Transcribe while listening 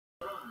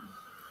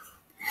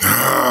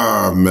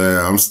Oh,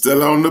 man, I'm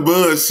still on the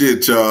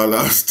bullshit, y'all.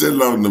 I'm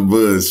still on the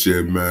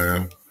bullshit,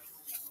 man.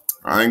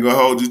 I ain't gonna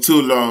hold you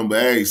too long,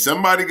 but hey,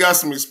 somebody got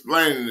some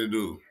explaining to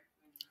do.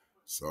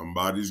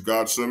 Somebody's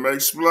got some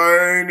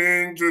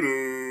explaining to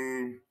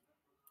do.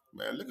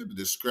 Man, look at the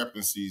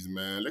discrepancies,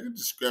 man. Look at the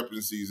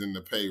discrepancies in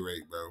the pay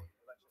rate, bro.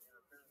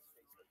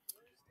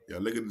 Yeah,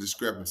 look at the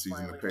discrepancies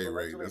in the pay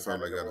rate. That's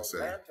all I gotta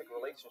say.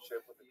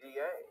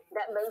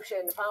 That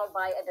motion filed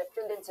by a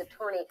defendant's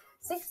attorney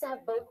seeks to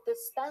have both the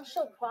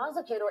special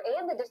prosecutor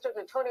and the district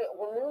attorney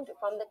removed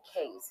from the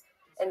case.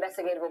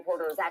 Investigative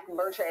reporter Zach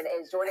Merchant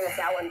is joining us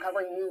now,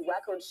 uncovering new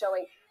records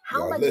showing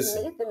how much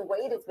Nathan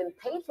Wade has been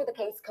paid for the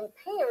case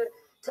compared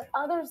to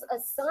others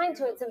assigned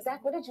to it. So,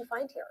 Zach, what did you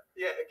find here?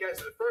 Yeah, guys,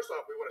 first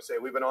off, we want to say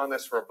we've been on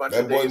this for a bunch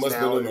of days now. That boy must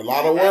have been doing a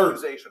lot of work.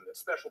 Accusation that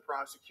Special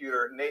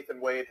Prosecutor Nathan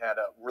Wade had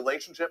a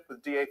relationship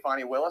with DA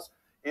Fonnie Willis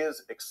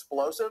is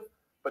explosive,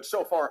 but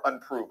so far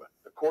unproven.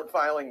 The court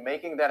filing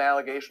making that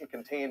allegation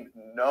contained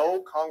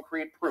no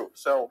concrete proof.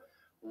 So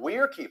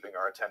we're keeping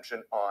our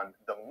attention on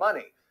the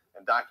money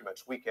and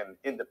documents we can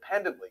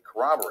independently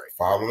corroborate.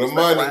 Follow the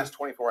money. The last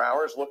 24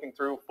 hours looking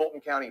through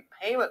Fulton County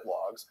payment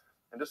logs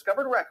and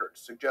discovered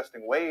records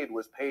suggesting Wade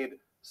was paid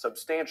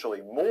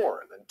substantially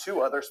more than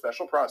two other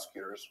special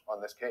prosecutors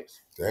on this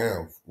case.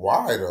 Damn,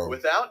 why though?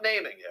 Without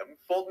naming him,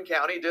 Fulton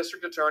County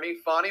District Attorney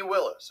Fonnie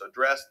Willis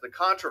addressed the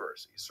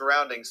controversy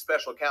surrounding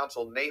Special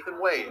Counsel Nathan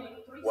Wade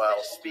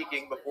while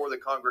speaking before the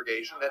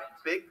congregation at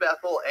Big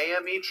Bethel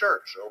AME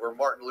Church over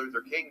Martin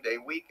Luther King Day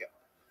weekend.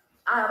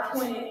 I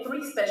appointed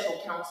 3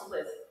 special counsel,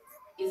 as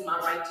is my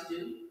right to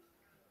do,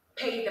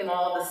 paid them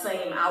all the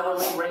same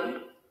hourly rate.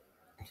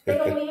 They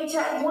only each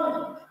had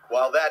 1.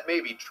 While that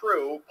may be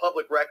true,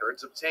 public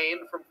records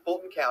obtained from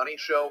Fulton County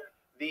show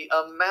the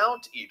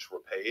amount each were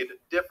paid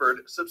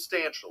differed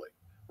substantially.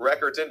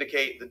 Records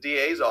indicate the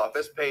DA's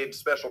office paid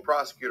Special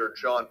Prosecutor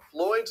John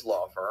Floyd's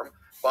law firm,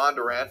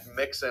 Bondurant,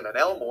 Mixon, and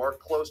Elmore,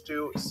 close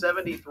to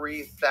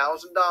 $73,000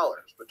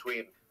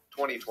 between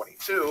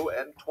 2022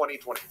 and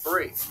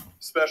 2023.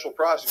 Special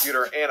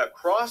Prosecutor Anna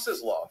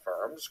Cross's law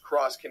firms,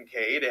 Cross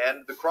Kincaid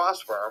and the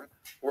Cross firm,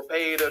 were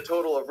paid a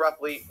total of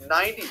roughly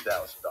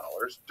 $90,000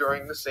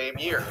 during the same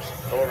years.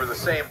 Over the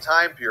same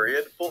time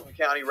period, Fulton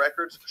County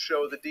records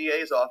show the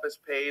DA's office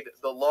paid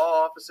the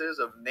law offices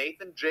of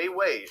Nathan J.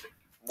 Wade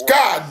more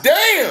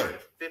than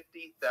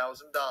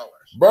 $50,000.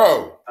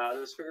 Bro.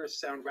 Those figures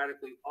sound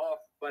radically off,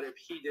 but if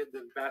he did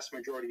the vast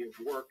majority of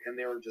work and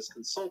they were just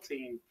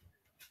consulting,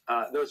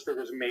 those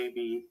figures may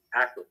be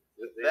accurate.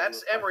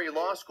 That's Emory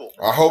Law School.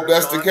 I hope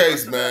that's the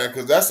case, man,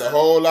 because that's a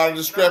whole lot of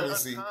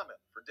discrepancy.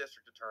 For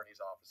district attorneys'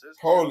 offices,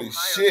 holy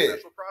shit,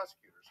 special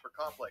prosecutors for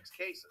complex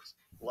cases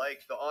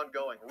like the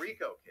ongoing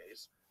RICO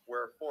case,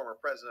 where former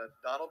President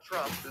Donald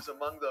Trump is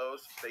among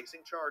those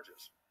facing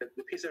charges.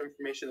 The piece of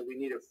information that we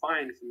need to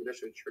find from the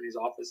district attorney's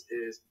office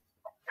is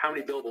how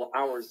many billable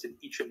hours did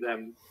each of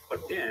them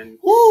put in,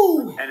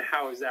 and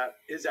how is that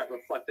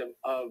reflective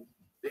of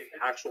the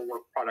actual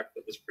work product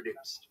that was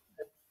produced.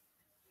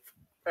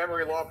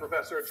 Emory Law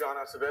Professor John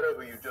Acevedo,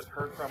 who you just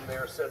heard from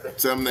there, said that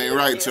something ain't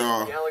right,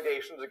 y'all. The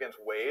allegations against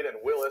Wade and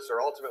Willis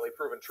are ultimately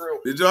proven true.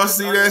 Did y'all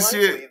see that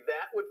shit?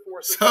 That would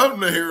force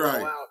something ain't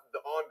right. Out the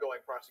ongoing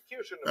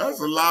prosecution.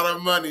 That's a lot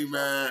of money,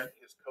 man.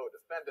 His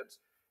co-defendants.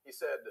 He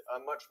said a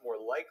much more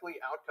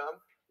likely outcome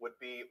would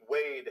be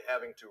Wade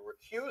having to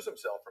recuse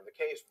himself from the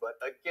case. But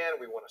again,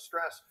 we want to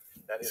stress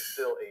that is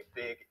still a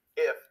big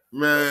if.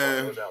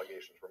 Man, those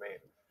allegations remain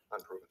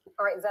unproven.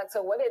 All right, Zach,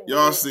 so what did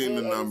y'all seen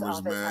the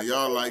numbers, man?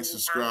 Y'all like,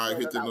 subscribe,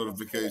 hit the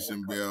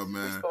notification bell,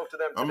 man.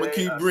 I'm going to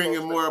keep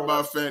bringing more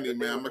about Fannie,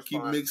 man. I'm going to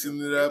keep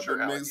mixing it up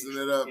and mixing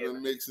it up and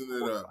mixing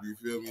it up. You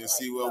feel me? And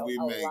see what we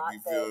make. You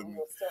feel me?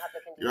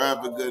 Y'all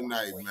have a good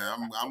night,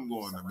 man. I'm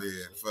going to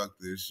bed. Fuck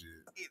this shit.